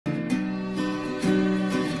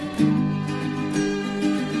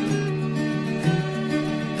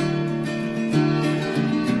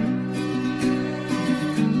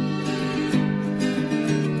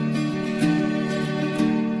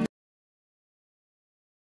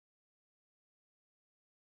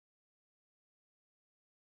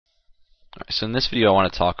Alright, so in this video I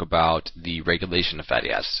want to talk about the regulation of fatty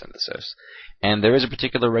acid synthesis. And there is a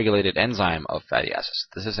particular regulated enzyme of fatty acid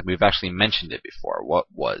synthesis, and we've actually mentioned it before. What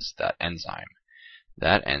was that enzyme?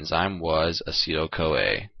 That enzyme was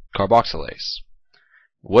acetyl-CoA carboxylase.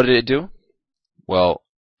 What did it do? Well,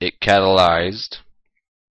 it catalyzed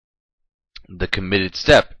the committed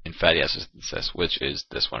step in fatty acid synthesis, which is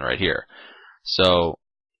this one right here. So,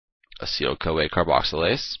 acetyl-CoA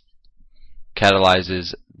carboxylase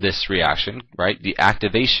catalyzes this reaction, right? The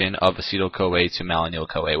activation of acetyl-CoA to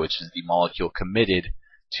malonyl-CoA, which is the molecule committed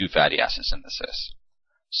to fatty acid synthesis.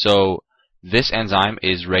 So this enzyme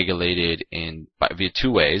is regulated via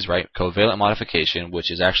two ways, right? Covalent modification,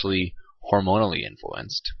 which is actually hormonally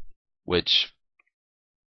influenced, which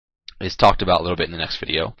is talked about a little bit in the next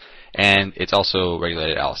video, and it's also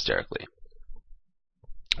regulated allosterically.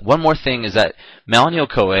 One more thing is that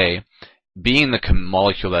malonyl-CoA, being the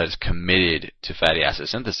molecule that is committed to fatty acid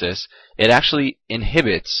synthesis, it actually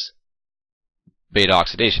inhibits beta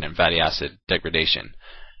oxidation and fatty acid degradation.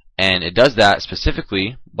 And it does that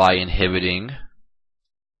specifically by inhibiting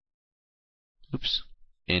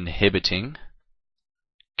CAT1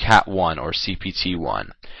 or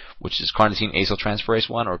CPT1, which is carnitine acyltransferase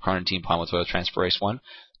 1 or carnitine palmitoyltransferase 1.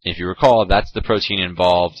 If you recall, that's the protein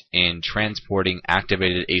involved in transporting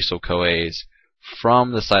activated acyl-CoAs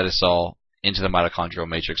from the cytosol into the mitochondrial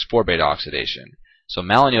matrix for beta oxidation. So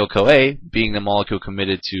malonyl-CoA, being the molecule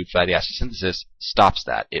committed to fatty acid synthesis, stops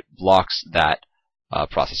that. It blocks that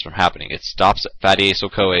process from happening. It stops fatty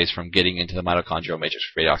acyl-CoAs from getting into the mitochondrial matrix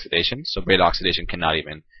for beta oxidation, so beta oxidation cannot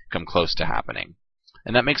even come close to happening.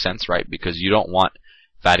 And that makes sense, right? Because you don't want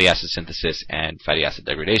fatty acid synthesis and fatty acid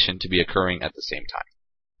degradation to be occurring at the same time.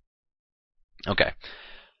 Okay.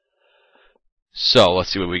 So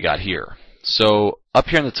let's see what we got here. So up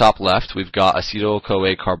here in the top left, we've got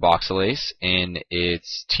acetyl-CoA carboxylase in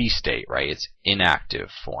its T state, right? Its inactive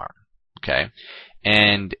form, okay?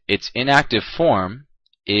 And its inactive form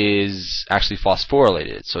is actually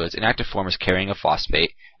phosphorylated. So its inactive form is carrying a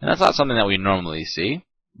phosphate, and that's not something that we normally see,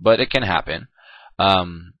 but it can happen.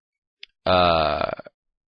 In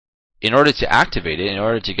order to activate it, in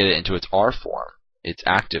order to get it into its R form, its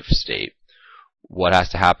active state, what has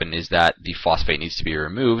to happen is that the phosphate needs to be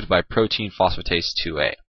removed by protein phosphatase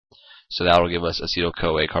 2A. So that will give us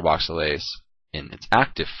acetyl-CoA carboxylase in its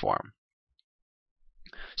active form.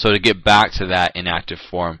 So to get back to that inactive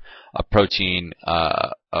form, a protein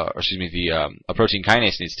kinase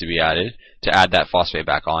needs to be added to add that phosphate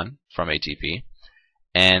back on from ATP,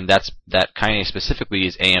 and that kinase specifically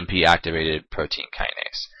is AMP activated protein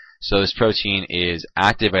kinase. So this protein is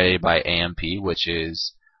activated by AMP, which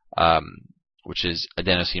is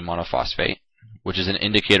adenosine monophosphate, which is an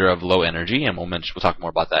indicator of low energy, and we'll talk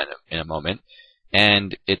more about that in a moment.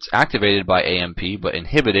 And it's activated by AMP, but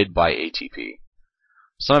inhibited by ATP.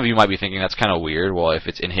 Some of you might be thinking that's kind of weird. Well, if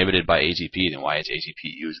it's inhibited by ATP, then why is ATP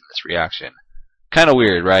used in this reaction? Kind of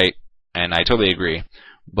weird, right? And I totally agree.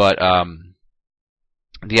 But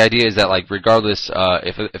the idea is that, like, regardless,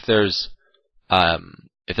 if there's high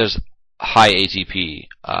ATP,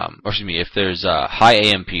 if there's high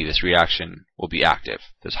AMP, this reaction will be active.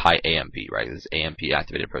 There's high AMP, right? This AMP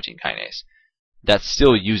activated protein kinase that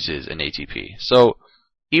still uses an ATP. So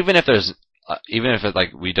even if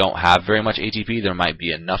we don't have very much ATP, there might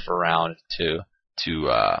be enough around to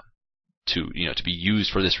be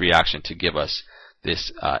used for this reaction to give us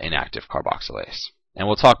this inactive carboxylase. And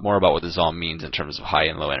we'll talk more about what this all means in terms of high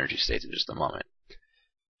and low energy states in just a moment.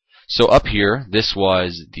 So up here, this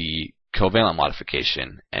was the covalent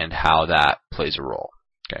modification and how that plays a role,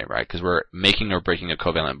 okay, right? Because we're making or breaking a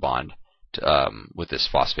covalent bond with this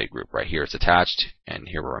phosphate group right here. It's attached, and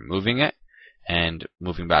here we're removing it, and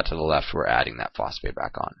moving back to the left, we're adding that phosphate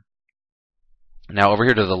back on. Now over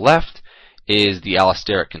here to the left is the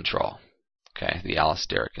allosteric control, okay, the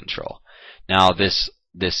allosteric control. Now this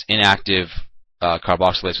inactive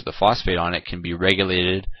carboxylase with the phosphate on it can be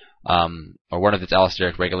regulated. Or one of its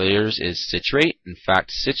allosteric regulators is citrate. In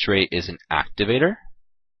fact, citrate is an activator,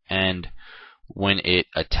 and when it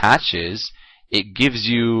attaches, it gives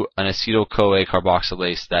you an acetyl-CoA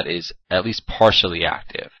carboxylase that is at least partially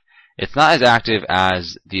active. It's not as active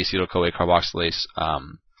as the acetyl-CoA carboxylase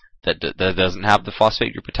that doesn't have the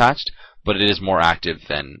phosphate group attached, but it is more active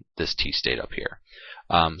than this T state up here.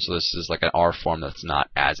 So this is like an R form that's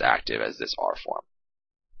not as active as this R form.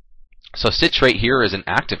 So citrate here is an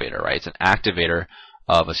activator, right? It's an activator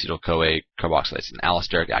of acetyl-CoA carboxylase, an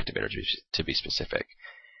allosteric activator to be specific.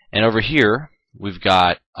 And over here, we've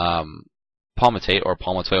got palmitate or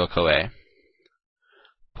palmitoyl-CoA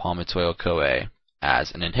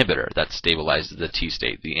as an inhibitor that stabilizes the T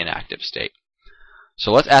state, the inactive state.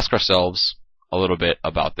 So let's ask ourselves a little bit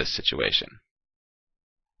about this situation.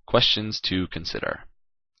 Questions to consider.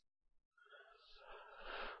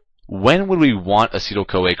 When would we want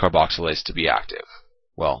acetyl-CoA carboxylase to be active?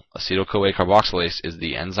 Well, acetyl-CoA carboxylase is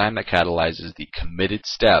the enzyme that catalyzes the committed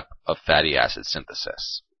step of fatty acid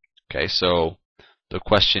synthesis. Okay, so the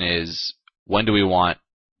question is, when do we want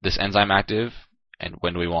this enzyme active, and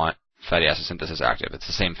when do we want fatty acid synthesis active? It's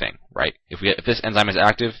the same thing, right? If this enzyme is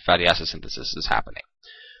active, fatty acid synthesis is happening.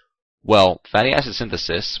 Well, fatty acid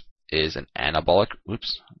synthesis is an anabolic,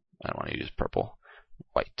 oops, I don't want to use purple,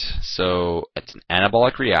 white. So it's an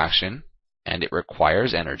anabolic reaction, and it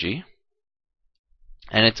requires energy,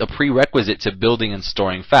 and it's a prerequisite to building and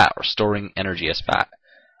storing fat, or storing energy as fat.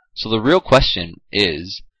 So the real question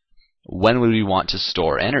is, when would we want to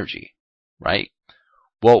store energy, right?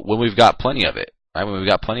 Well, when we've got plenty of it, right? When we've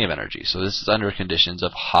got plenty of energy. So this is under conditions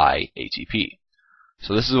of high ATP.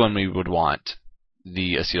 So this is when we would want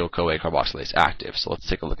the acetyl-CoA carboxylase active. So let's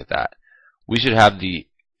take a look at that. We should have the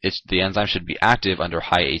enzyme should be active under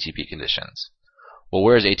high ATP conditions. Well,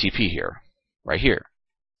 where is ATP here? Right here.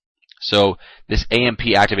 So this AMP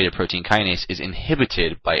activated protein kinase is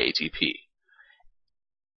inhibited by ATP.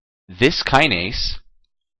 This kinase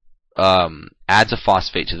adds a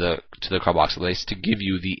phosphate to the carboxylase to give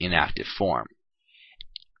you the inactive form.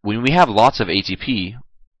 When we have lots of ATP,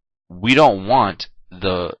 we don't want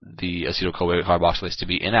the acetyl-CoA carboxylase to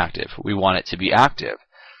be inactive. We want it to be active,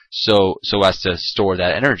 so as to store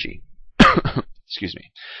that energy. Excuse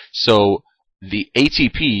me. So the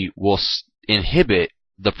ATP will inhibit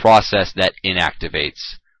the process that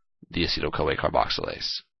inactivates the acetyl-CoA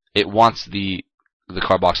carboxylase. It wants the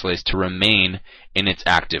carboxylase to remain in its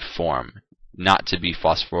active form, not to be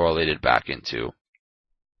phosphorylated back into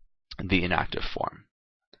the inactive form.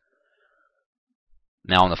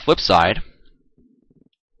 Now on the flip side,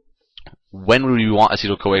 when would we want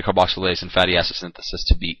acetyl-CoA carboxylase and fatty acid synthesis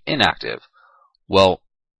to be inactive? Well,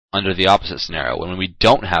 under the opposite scenario, when we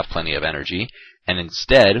don't have plenty of energy, and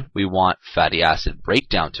instead we want fatty acid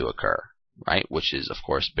breakdown to occur, right? Which is, of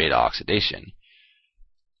course, beta oxidation.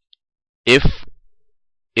 If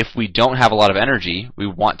we don't have a lot of energy, we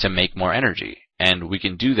want to make more energy, and we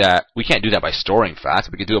can do that. We can't do that by storing fats.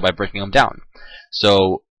 We can do it by breaking them down.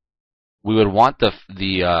 So we would want the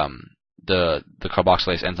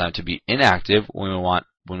carboxylase enzyme to be inactive when we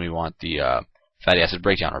want the fatty acid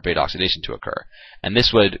breakdown or beta oxidation to occur, and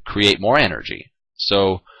this would create more energy.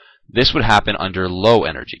 So this would happen under low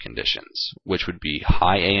energy conditions, which would be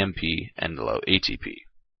high AMP and low ATP.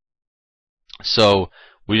 So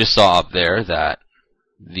we just saw up there that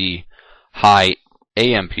the high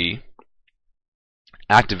AMP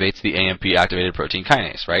activates the AMP activated protein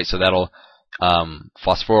kinase, right? So that'll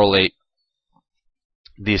phosphorylate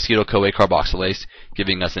the acetyl-CoA carboxylase,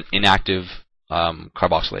 giving us an inactive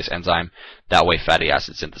carboxylase enzyme. That way fatty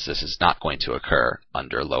acid synthesis is not going to occur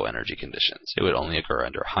under low energy conditions. It would only occur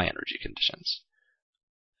under high energy conditions.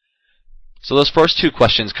 So those first two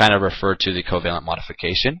questions kind of refer to the covalent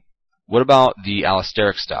modification. What about the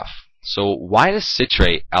allosteric stuff? So why does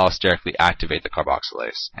citrate allosterically activate the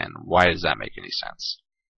carboxylase, and why does that make any sense?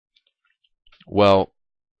 Well,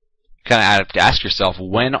 you kind of have to ask yourself,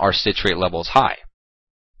 when are citrate levels high?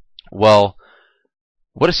 Well,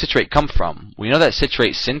 what does citrate come from? We know that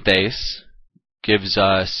citrate synthase gives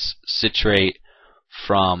us citrate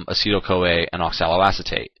from acetyl-CoA and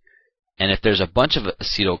oxaloacetate. And if there's a bunch of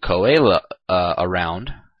acetyl-CoA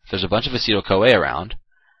around,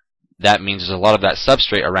 that means there's a lot of that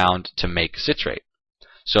substrate around to make citrate.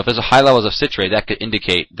 So if there's a high levels of citrate, that could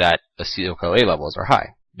indicate that acetyl-CoA levels are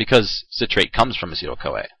high, because citrate comes from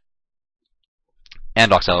acetyl-CoA.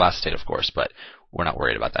 And oxaloacetate, of course, but we're not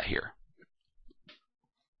worried about that here.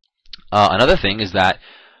 Another thing is that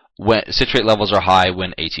when citrate levels are high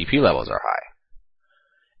when ATP levels are high.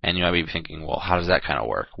 And you might be thinking, well, how does that kind of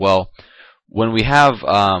work? Well, when we have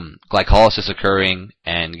glycolysis occurring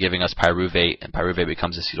and giving us pyruvate, and pyruvate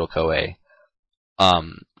becomes acetyl-CoA,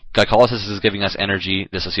 glycolysis is giving us energy.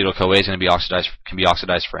 This acetyl-CoA is going to be oxidized, can be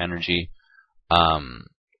oxidized for energy,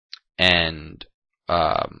 and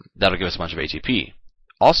that'll give us a bunch of ATP.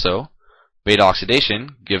 Also, beta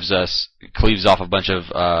oxidation cleaves off a bunch of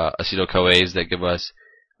acetyl-CoAs that give us,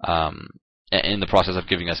 in the process of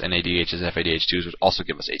giving us NADHs and FADH2s, which also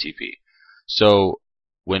give us ATP. So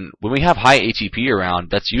when we have high ATP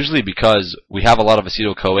around, that's usually because we have a lot of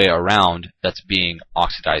acetyl-CoA around that's being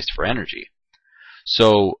oxidized for energy.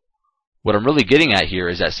 So what I'm really getting at here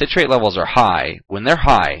is that citrate levels are high. When they're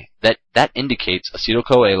high, that indicates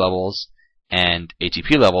acetyl-CoA levels and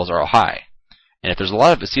ATP levels are high. And if there's a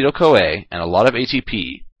lot of acetyl-CoA and a lot of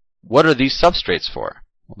ATP, what are these substrates for?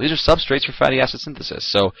 Well, these are substrates for fatty acid synthesis.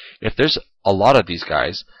 So if there's a lot of these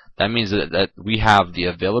guys, that means that we have the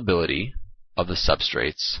availability of the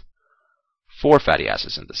substrates for fatty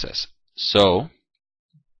acid synthesis. So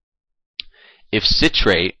if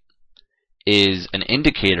citrate is an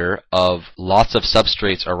indicator of lots of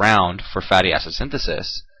substrates around for fatty acid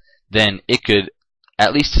synthesis, then it could,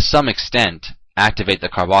 at least to some extent, activate the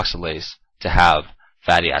carboxylase to have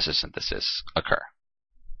fatty acid synthesis occur.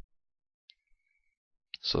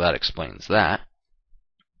 So that explains that.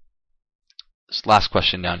 This last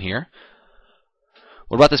question down here.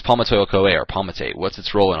 What about this palmitoyl-CoA or palmitate? What's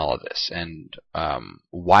its role in all of this? And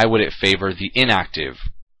why would it favor the inactive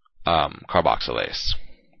carboxylase?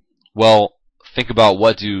 Well, think about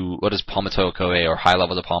what does palmitoyl-CoA or high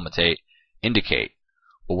levels of palmitate indicate?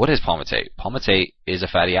 Well, what is palmitate? Palmitate is a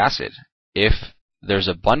fatty acid. If there's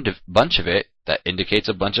a bunch of it, that indicates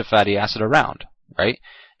a bunch of fatty acid around, right?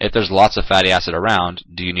 If there's lots of fatty acid around,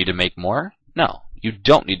 do you need to make more? No, you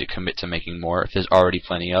don't need to commit to making more if there's already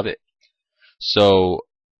plenty of it. So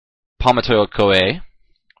palmitoyl-CoA,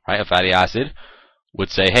 right, a fatty acid, would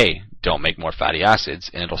say, hey, don't make more fatty acids,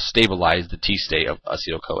 and it'll stabilize the T state of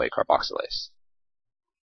acetyl-CoA carboxylase.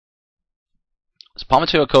 So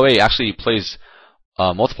palmitoyl-CoA actually plays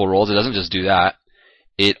multiple roles. It doesn't just do that.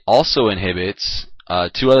 It also inhibits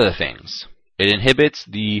two other things. It inhibits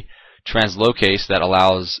the translocase that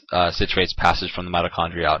allows citrate's passage from the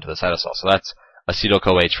mitochondria out to the cytosol. So that's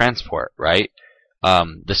acetyl-CoA transport, right?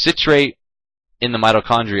 The citrate in the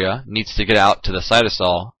mitochondria needs to get out to the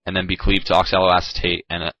cytosol and then be cleaved to oxaloacetate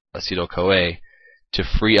and acetyl-CoA to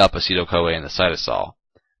free up acetyl-CoA in the cytosol.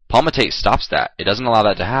 Palmitate stops that. It doesn't allow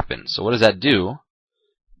that to happen. So what does that do?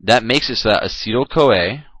 That makes it so that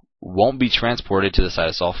acetyl-CoA won't be transported to the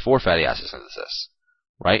cytosol for fatty acid synthesis,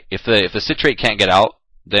 right? If the citrate can't get out,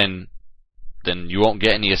 then you won't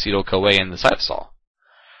get any acetyl-CoA in the cytosol.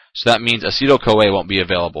 So that means acetyl-CoA won't be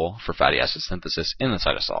available for fatty acid synthesis in the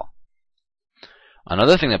cytosol.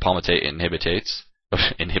 Another thing that palmitate inhibits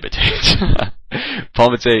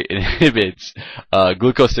palmitate inhibits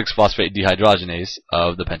glucose 6-phosphate dehydrogenase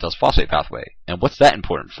of the pentose phosphate pathway. And what's that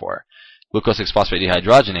important for? Glucose 6-phosphate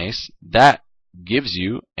dehydrogenase, that gives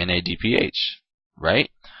you NADPH,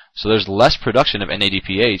 right? So there's less production of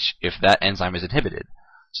NADPH if that enzyme is inhibited.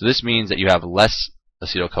 So this means that you have less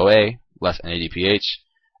acetyl-CoA, less NADPH,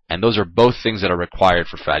 and those are both things that are required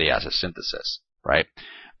for fatty acid synthesis, right?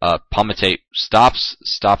 Palmitate stops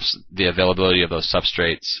the availability of those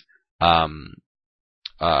substrates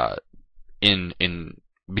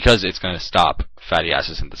because it's going to stop fatty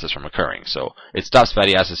acid synthesis from occurring. So it stops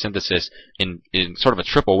fatty acid synthesis in sort of a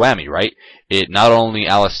triple whammy, right? It not only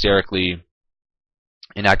allosterically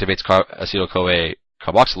inactivates acetyl-CoA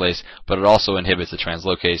carboxylase, but it also inhibits the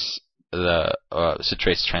translocase, the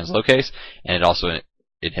citrate's translocase, and it also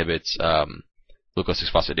inhibits glucose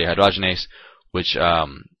 6-phosphate dehydrogenase, which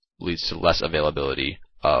leads to less availability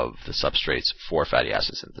of the substrates for fatty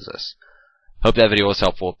acid synthesis. Hope that video was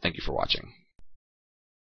helpful. Thank you for watching.